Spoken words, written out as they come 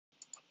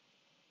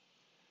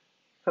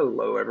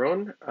Hello,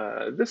 everyone.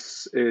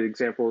 This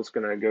example is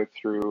going to go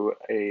through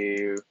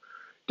a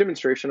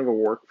demonstration of a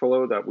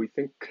workflow that we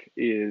think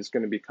is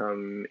going to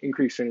become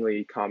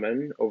increasingly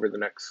common over the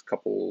next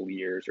couple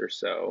years or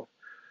so.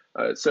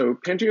 So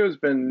Pangeo has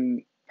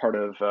been part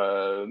of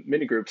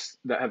many groups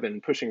that have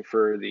been pushing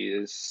for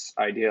this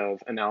idea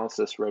of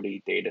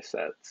analysis-ready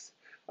datasets.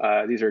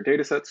 These are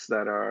datasets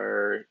that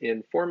are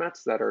in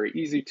formats that are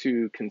easy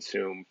to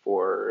consume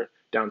for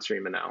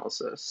downstream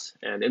analysis.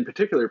 And in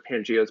particular,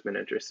 Pangeo has been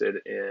interested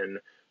in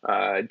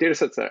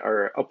datasets that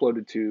are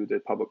uploaded to the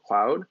public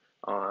cloud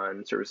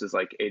on services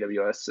like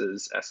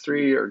AWS's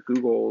S3 or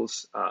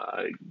Google's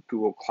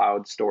Google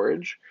Cloud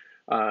Storage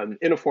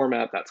in a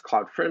format that's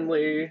cloud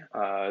friendly.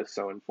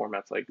 So in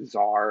formats like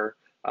XAR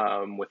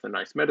with a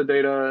nice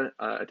metadata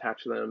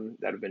attached to them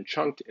that have been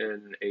chunked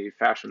in a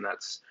fashion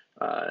that's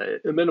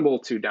amenable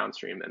to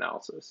downstream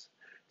analysis.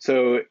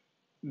 So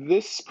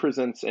this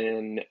presents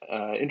an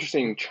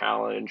interesting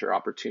challenge or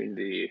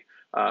opportunity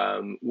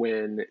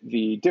when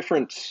the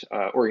different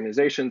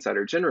organizations that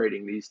are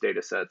generating these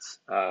data sets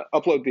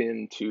upload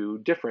into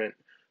different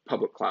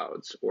public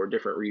clouds or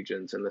different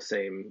regions in the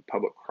same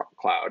public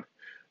cloud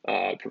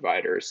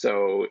provider.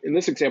 So in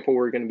this example,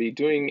 we're going to be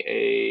doing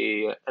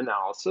a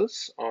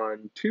analysis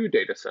on two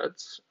data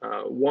sets.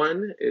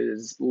 One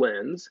is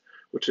Lens,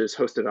 which is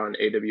hosted on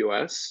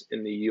AWS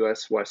in the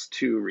US West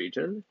 2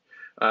 region.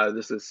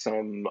 This is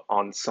some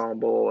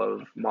ensemble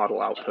of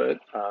model output.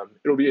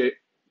 It'll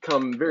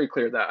become very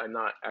clear that I'm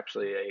not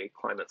actually a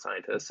climate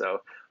scientist, so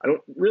I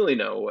don't really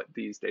know what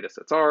these data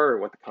sets are or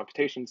what the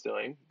computation's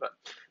doing,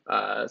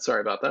 but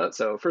sorry about that.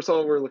 So first of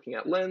all, we're looking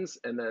at Lens,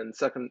 and then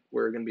second,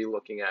 we're going to be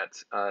looking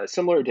at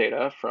similar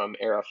data from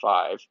Era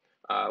 5,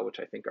 which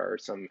I think are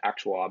some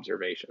actual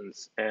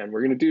observations. And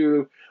we're going to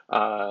do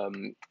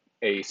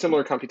a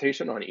similar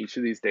computation on each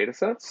of these data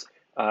sets,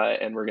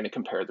 and we're going to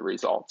compare the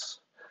results.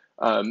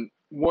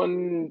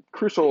 One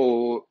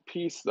crucial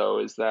piece, though,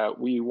 is that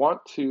we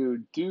want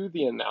to do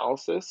the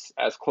analysis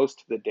as close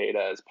to the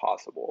data as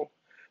possible.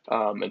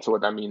 And so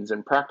what that means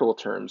in practical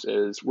terms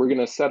is we're going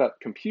to set up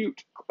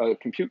a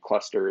compute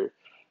cluster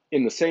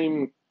in the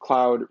same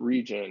cloud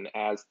region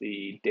as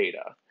the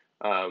data,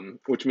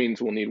 which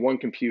means we'll need one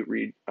compute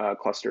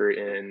cluster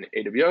in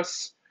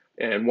AWS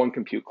and one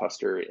compute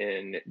cluster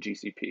in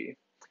GCP.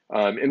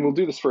 And we'll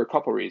do this for a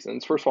couple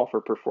reasons. First of all,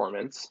 for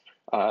performance.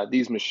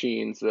 These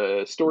machines,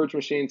 the storage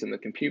machines and the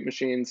compute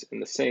machines in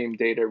the same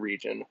data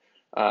region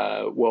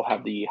will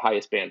have the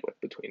highest bandwidth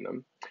between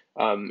them.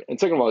 And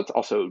second of all, it's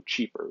also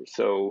cheaper.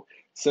 So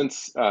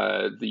since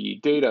the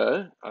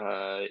data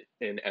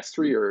in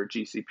S3 or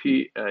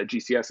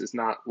GCS is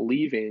not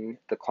leaving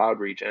the cloud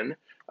region,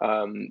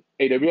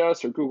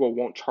 AWS or Google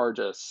won't charge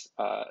us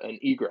an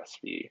egress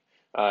fee.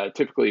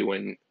 Typically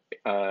when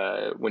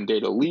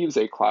data leaves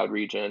a cloud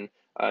region,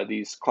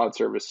 these cloud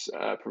service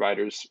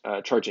providers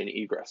charge an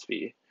egress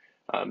fee.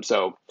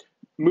 So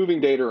moving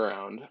data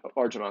around,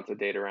 large amounts of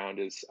data around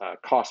is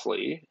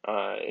costly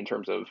in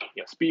terms of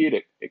speed.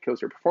 It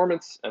kills your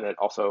performance, and it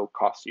also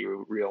costs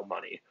you real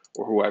money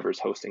or whoever's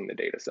hosting the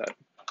data set.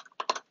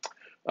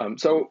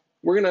 So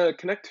we're going to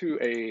connect to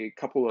a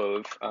couple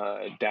of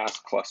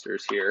Dask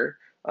clusters here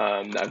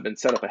that have been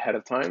set up ahead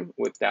of time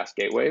with Dask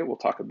Gateway. We'll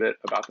talk a bit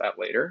about that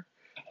later.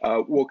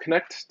 We'll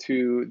connect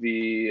to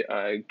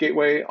the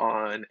gateway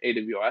on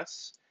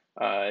AWS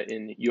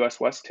in US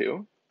West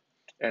 2,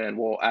 and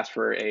we'll ask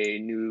for a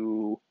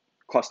new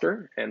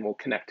cluster, and we'll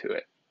connect to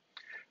it.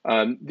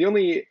 The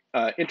only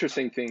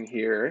interesting thing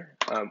here,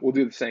 we'll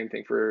do the same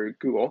thing for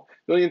Google.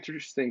 The only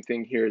interesting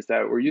thing here is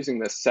that we're using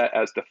the set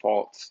as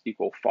defaults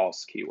equal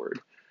false keyword.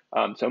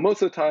 So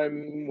most of the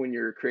time when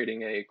you're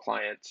creating a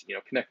client,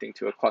 connecting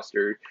to a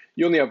cluster,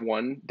 you only have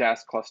one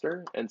Dask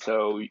cluster. And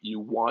so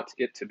you want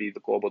it to be the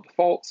global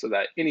default so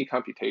that any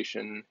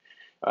computation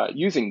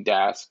using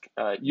Dask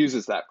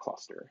uses that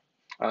cluster.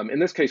 In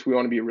this case, we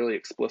want to be really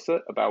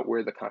explicit about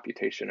where the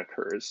computation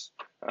occurs.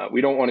 We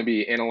don't want to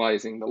be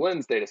analyzing the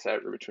Lens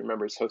dataset, which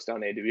remember is hosted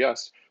on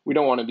AWS. We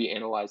don't want to be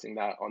analyzing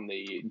that on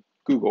the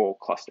Google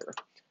cluster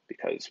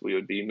because we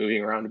would be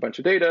moving around a bunch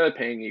of data,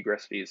 paying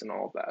egress fees and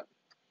all of that.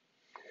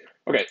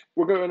 Okay,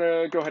 we're going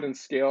to go ahead and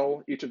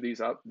scale each of these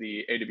up.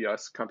 The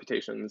AWS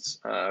computation's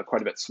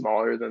quite a bit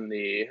smaller than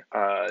the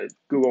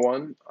Google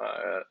one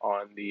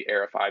on the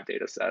Era 5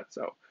 data set,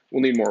 so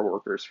we'll need more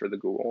workers for the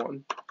Google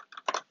one.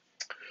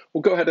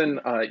 We'll go ahead and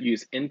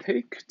use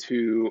intake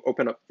to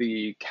open up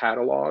the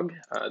catalog.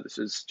 This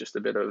is just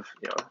a bit of,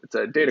 it's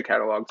a data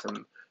catalog,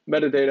 some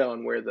metadata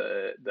on where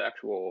the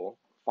actual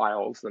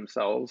files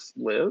themselves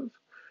live.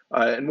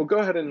 And we'll go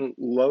ahead and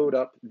load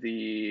up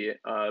the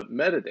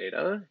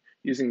metadata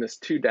using this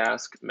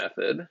toDask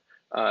method.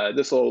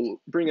 This will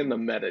bring in the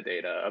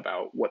metadata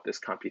about what this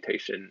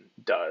computation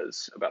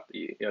does, about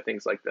the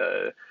things like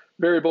the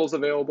variables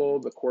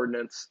available, the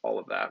coordinates, all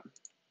of that.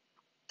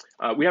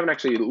 We haven't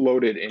actually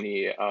loaded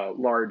any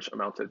large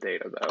amounts of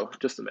data though,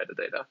 just the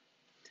metadata.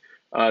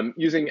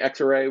 Using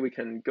xarray, we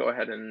can go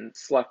ahead and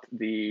select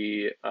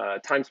the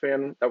time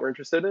span that we're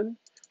interested in.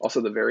 Also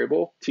the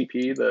variable,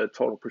 TP, the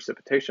total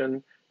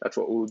precipitation, that's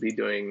what we'll be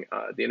doing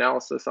the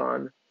analysis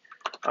on.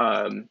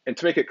 And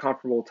to make it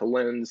comparable to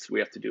lens, we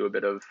have to do a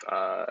bit of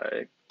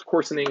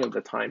coarsening of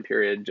the time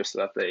period just so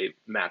that they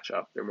match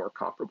up, they're more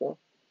comparable.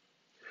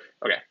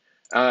 Okay,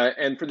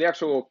 and for the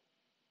actual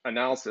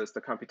analysis,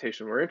 the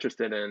computation we're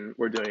interested in,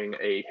 we're doing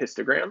a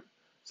histogram.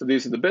 So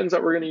these are the bins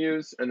that we're going to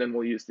use, and then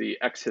we'll use the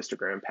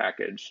xhistogram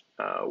package.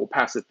 We'll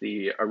pass it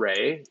the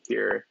array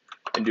here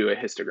and do a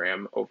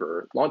histogram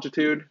over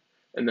longitude,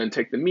 and then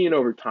take the mean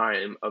over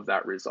time of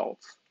that result.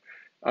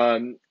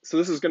 So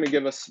this is going to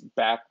give us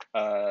back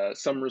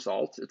some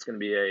results. It's going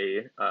to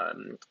be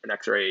an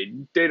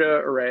xarray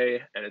data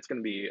array, and it's going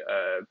to be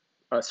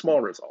a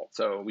small result.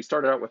 So we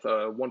started out with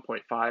a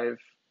 1.5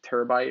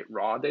 terabyte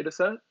raw data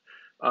set.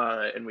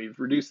 And we've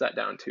reduced that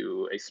down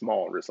to a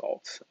small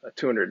result,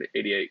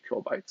 288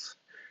 kilobytes.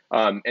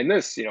 And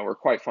this, we're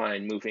quite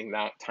fine moving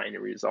that tiny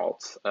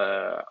result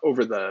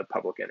over the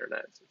public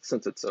internet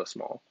since it's so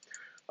small.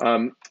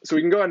 So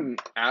we can go ahead and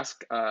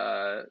ask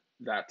for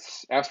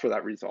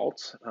that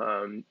result.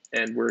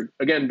 And we're,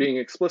 again, being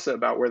explicit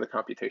about where the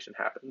computation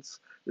happens.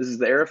 This is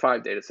the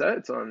ERA5 dataset.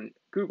 It's on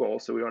Google,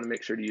 so we want to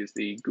make sure to use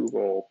the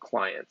Google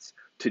clients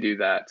to do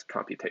that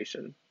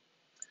computation.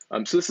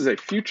 So this is a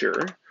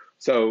future.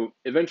 So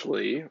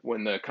eventually,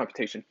 when the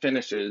computation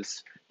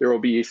finishes, there will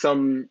be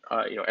some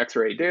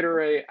xarray data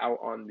array out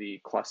on the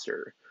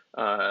cluster.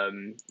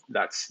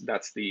 That's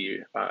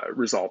the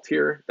result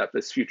here that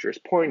this future is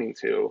pointing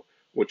to,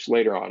 which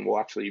later on we'll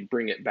actually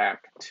bring it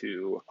back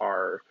to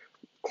our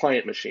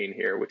client machine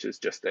here, which is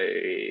just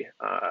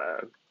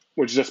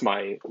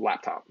my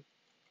laptop.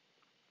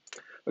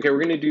 Okay,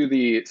 we're going to do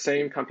the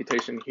same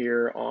computation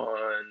here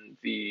on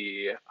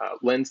the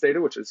lens data,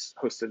 which is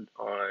hosted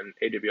on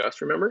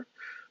AWS, remember?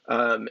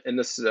 And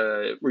this,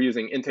 we're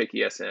using intake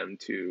ESM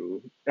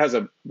it has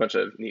a bunch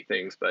of neat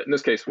things, but in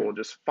this case, we'll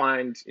just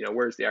find,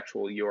 where's the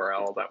actual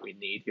URL that we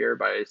need here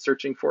by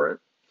searching for it.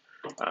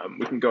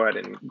 We can go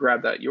ahead and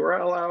grab that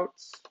URL out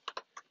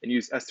and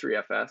use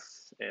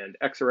S3FS and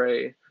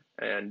xarray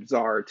and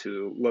xar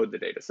to load the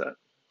data set.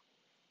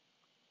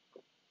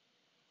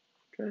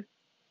 Okay,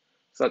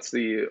 so that's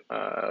the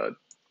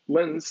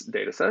lens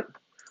data set.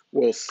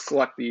 We'll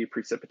select the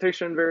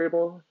precipitation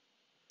variable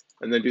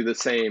and then do the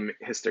same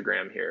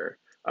histogram here.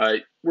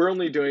 We're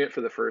only doing it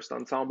for the first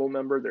ensemble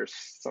member. There's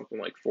something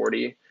like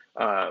 40.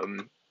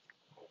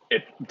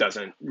 It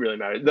doesn't really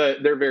matter.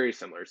 They're very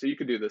similar. So you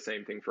could do the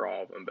same thing for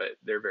all of them, but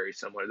they're very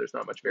similar. There's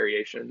not much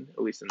variation,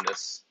 at least in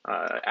this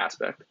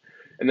aspect.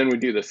 And then we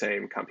do the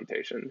same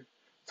computation.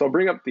 So I'll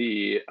bring up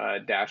the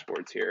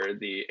dashboards here.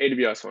 The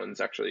AWS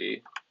one's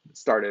actually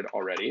started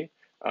already.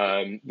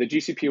 The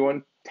GCP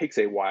one takes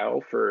a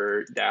while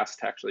for Dask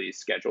to actually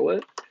schedule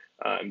it,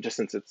 just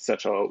since it's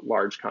such a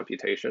large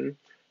computation.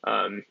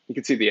 You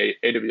can see the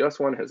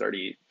AWS one has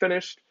already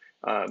finished,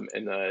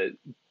 and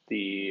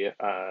the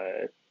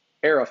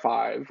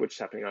ERA5, which is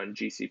happening on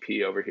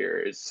GCP over here,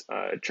 is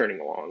churning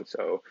along.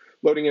 So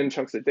loading in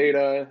chunks of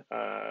data,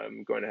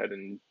 going ahead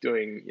and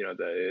doing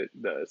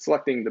the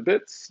selecting the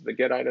bits, the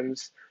get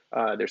items.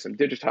 There's some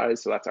digitized,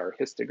 so that's our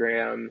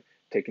histogram,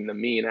 taking the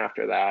mean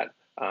after that.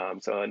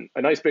 So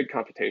a nice big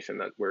computation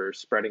that we're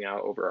spreading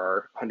out over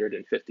our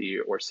 150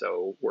 or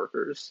so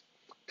workers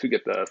to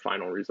get the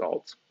final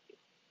results.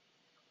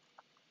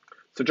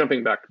 So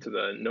jumping back to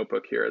the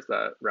notebook here as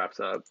that wraps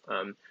up,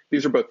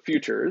 these are both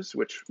futures,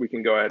 which we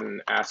can go ahead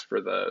and ask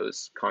for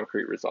those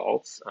concrete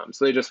results.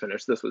 So they just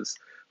finished. This was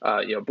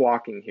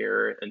blocking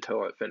here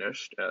until it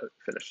finished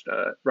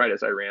right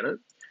as I ran it.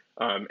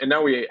 And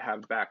now we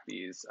have back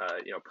these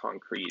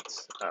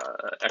concrete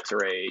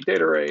xarray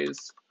data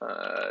arrays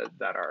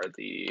that are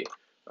the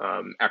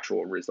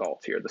actual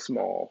result here, the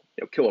small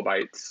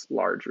kilobytes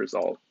large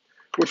result,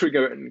 which we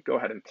go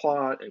ahead and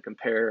plot and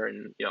compare.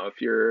 And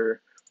if you're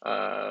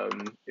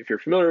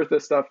familiar with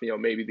this stuff,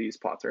 maybe these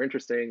plots are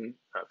interesting.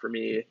 For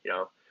me,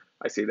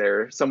 I see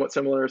they're somewhat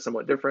similar,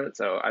 somewhat different,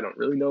 so I don't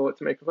really know what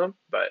to make of them,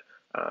 but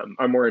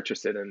I'm more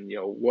interested in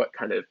what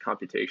kind of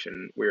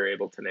computation we're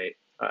able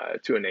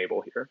to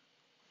enable here.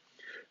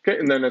 Okay,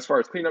 and then as far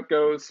as cleanup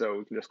goes, so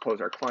we can just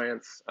close our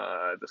clients.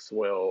 This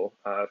will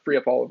free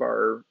up all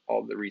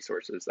of the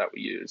resources that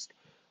we used,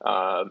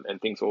 and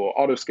things will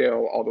auto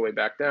scale all the way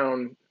back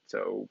down.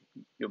 So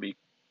you'll be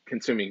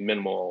consuming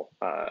minimal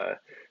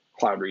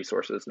cloud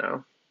resources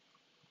now.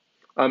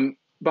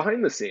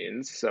 Behind the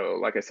scenes, so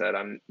like I said,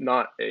 I'm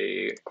not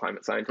a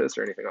climate scientist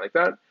or anything like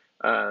that.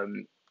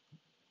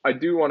 I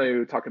do want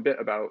to talk a bit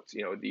about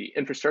the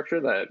infrastructure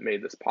that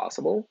made this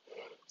possible.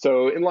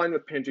 So in line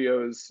with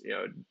Pangeo's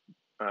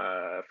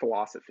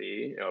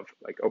philosophy of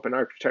like open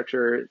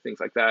architecture, things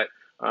like that,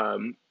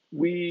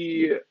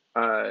 we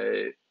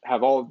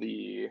have all of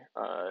the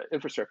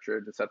infrastructure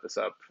to set this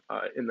up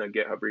in the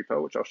GitHub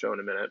repo, which I'll show in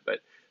a minute. But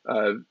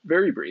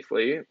very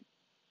briefly,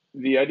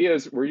 the idea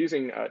is we're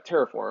using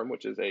Terraform,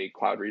 which is a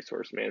cloud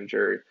resource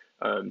manager,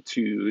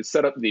 to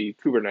set up the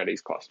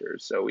Kubernetes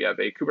clusters. So we have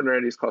a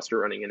Kubernetes cluster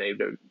running in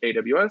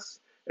AWS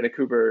and a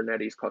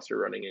Kubernetes cluster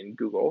running in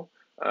Google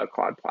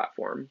Cloud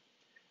Platform.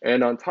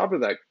 And on top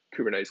of that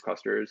Kubernetes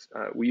clusters,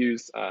 we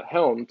use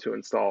Helm to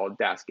install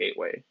Dask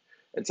Gateway.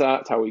 And so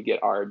that's how we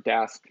get our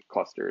Dask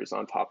clusters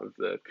on top of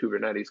the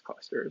Kubernetes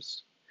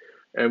clusters.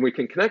 And we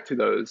can connect to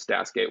those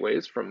Dask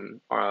gateways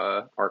from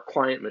our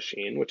client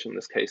machine, which in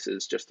this case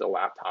is just a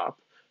laptop,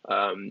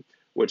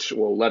 which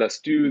will let us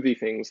do the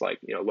things like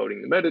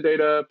loading the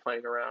metadata,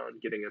 playing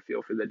around, getting a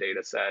feel for the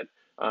data set,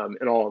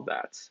 and all of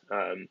that.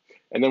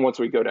 And then once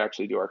we go to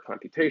actually do our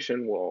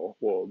computation,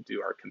 we'll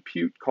do our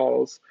compute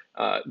calls.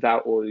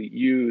 That will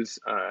use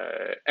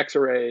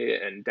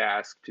xarray and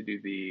Dask to do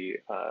the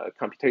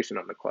computation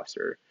on the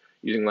cluster,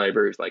 using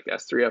libraries like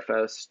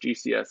S3FS,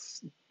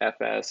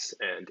 GCSFS,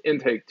 and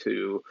intake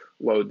to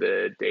load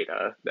the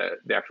data,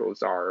 the actual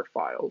XAR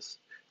files,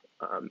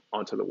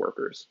 onto the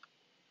workers.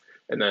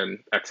 And then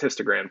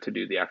xhistogram to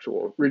do the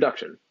actual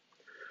reduction.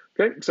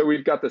 Okay, so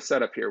we've got this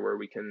setup here where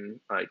we can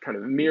kind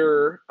of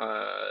mirror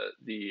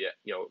the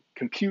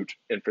compute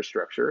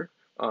infrastructure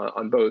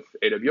on both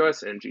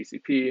AWS and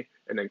GCP,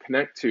 and then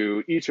connect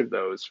to each of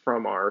those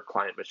from our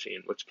client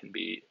machine, which can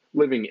be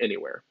living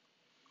anywhere.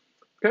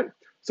 Okay,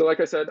 so like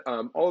I said,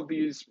 all of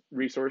these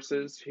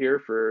resources here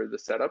for the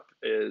setup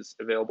is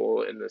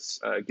available in this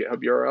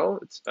GitHub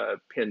URL. It's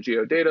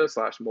Pangeo Data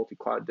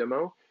 /Multicloud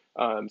demo.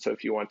 So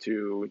if you want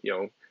to,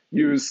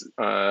 use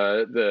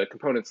the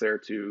components there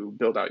to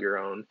build out your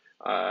own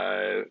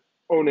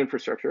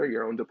infrastructure,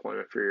 your own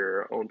deployment for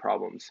your own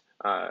problems,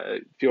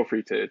 feel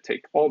free to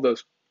take all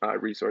those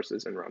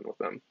resources and run with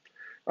them.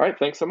 All right,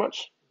 thanks so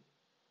much.